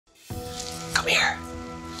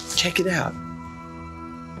check it out.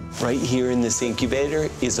 Right here in this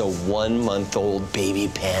incubator is a 1-month-old baby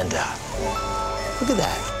panda. Look at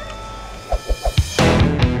that.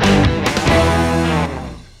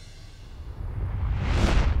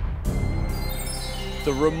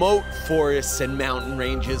 The remote forests and mountain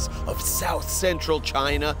ranges of south-central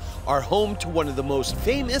China are home to one of the most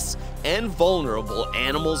famous and vulnerable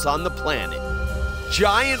animals on the planet,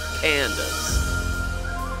 giant pandas.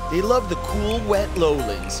 They love the cool, wet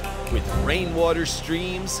lowlands with rainwater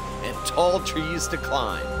streams and tall trees to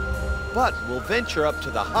climb, but will venture up to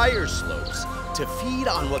the higher slopes to feed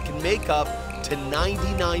on what can make up to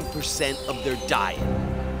 99% of their diet,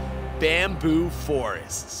 bamboo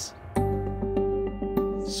forests.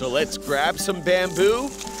 So let's grab some bamboo,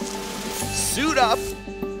 suit up,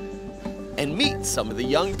 and meet some of the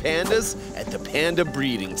young pandas at the Panda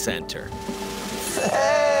Breeding Center.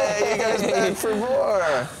 Hey, you guys back for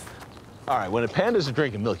more. All right, when a pandas are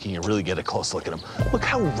drinking milk, you can really get a close look at them. Look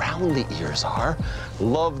how round the ears are.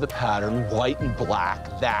 Love the pattern, white and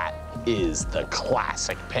black. That is the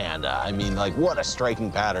classic panda. I mean, like, what a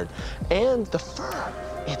striking pattern. And the fur,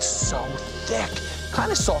 it's so thick.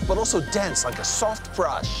 Kind of soft, but also dense, like a soft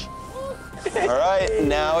brush. All right,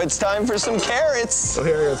 now it's time for some carrots. So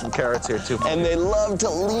here I got some carrots here, too. And they love to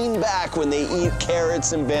lean back when they eat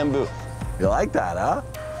carrots and bamboo. You like that, huh?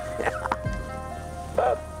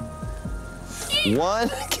 Yeah. 1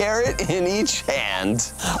 carrot in each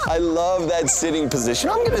hand. I love that sitting position.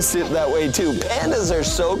 I'm gonna sit that way too. Pandas are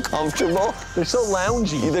so comfortable. They're so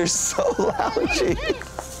loungy. They're so loungy.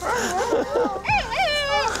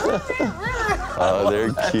 Oh,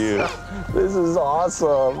 they're cute. This is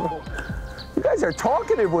awesome. You guys are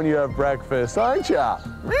talkative when you have breakfast, aren't ya?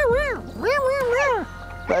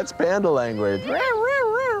 That's panda language.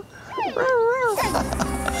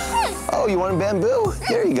 Oh, you want a bamboo?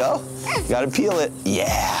 There you go. You gotta peel it.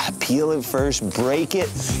 Yeah, peel it first, break it.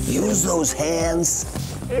 Use those hands.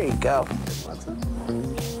 There you go.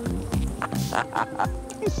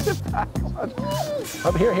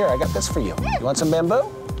 Up here, I got this for you. You want some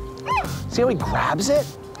bamboo? See how he grabs it?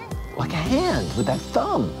 Like a hand with that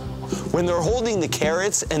thumb. When they're holding the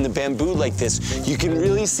carrots and the bamboo like this, you can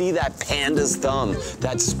really see that panda's thumb,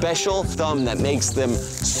 that special thumb that makes them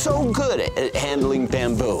so good at handling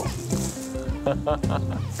bamboo.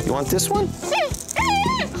 You want this one?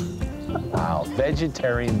 Wow,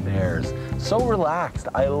 vegetarian bears. So relaxed.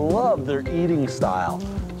 I love their eating style.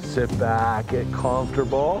 Sit back, get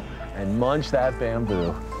comfortable, and munch that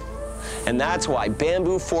bamboo. And that's why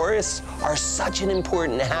bamboo forests are such an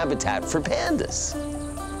important habitat for pandas.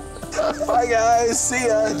 Bye, guys. See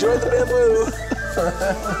ya. Enjoy the bamboo.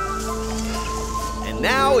 And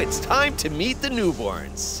now it's time to meet the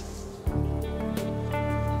newborns.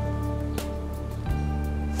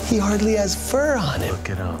 He hardly has fur on him. Look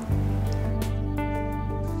at him.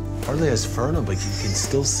 Hardly has fur on him, but you can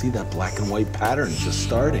still see that black and white pattern just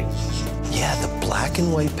starting. Yeah, the black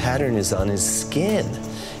and white pattern is on his skin,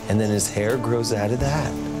 and then his hair grows out of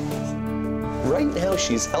that. Right now,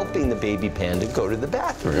 she's helping the baby panda go to the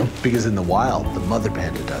bathroom. Because in the wild, the mother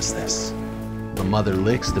panda does this. The mother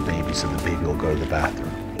licks the baby so the baby will go to the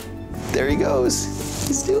bathroom. There he goes.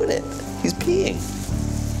 He's doing it. He's peeing.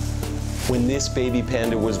 When this baby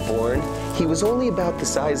panda was born, he was only about the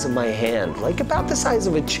size of my hand, like about the size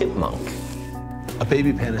of a chipmunk. A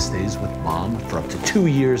baby panda stays with mom for up to 2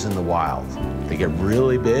 years in the wild. They get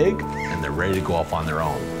really big, and they're ready to go off on their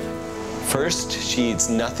own. First, she eats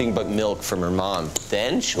nothing but milk from her mom.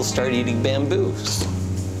 Then she'll start eating bamboos.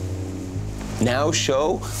 Now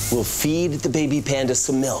Sho will feed the baby panda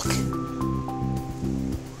some milk.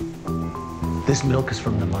 This milk is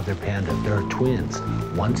from the mother panda. There are twins.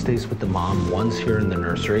 One stays with the mom, one's here in the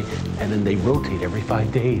nursery, and then they rotate every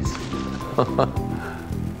 5 days.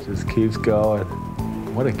 Just keeps going.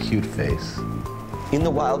 What a cute face. In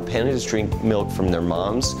the wild, pandas drink milk from their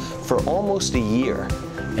moms for almost a year,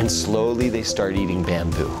 and slowly they start eating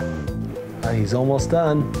bamboo. He's almost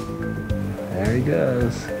done. There he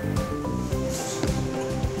goes.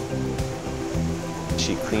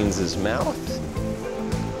 She cleans his mouth.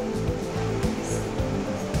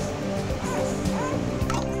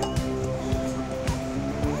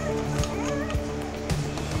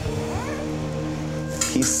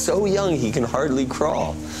 He's so young he can hardly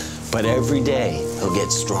crawl. But every day he'll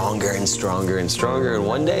get stronger and stronger and stronger, and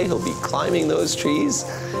one day he'll be climbing those trees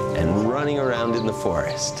and running around in the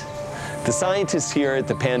forest. The scientists here at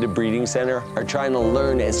the Panda Breeding Center are trying to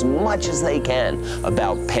learn as much as they can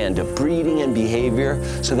about panda breeding and behavior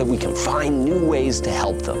so that we can find new ways to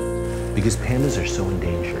help them. Because pandas are so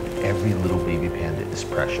endangered. Every little baby panda is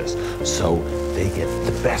precious. So they get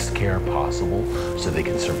the best care possible so they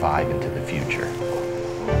can survive into the future.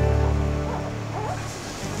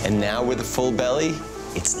 And now with a full belly,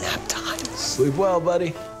 it's nap time. Sleep well,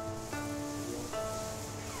 buddy.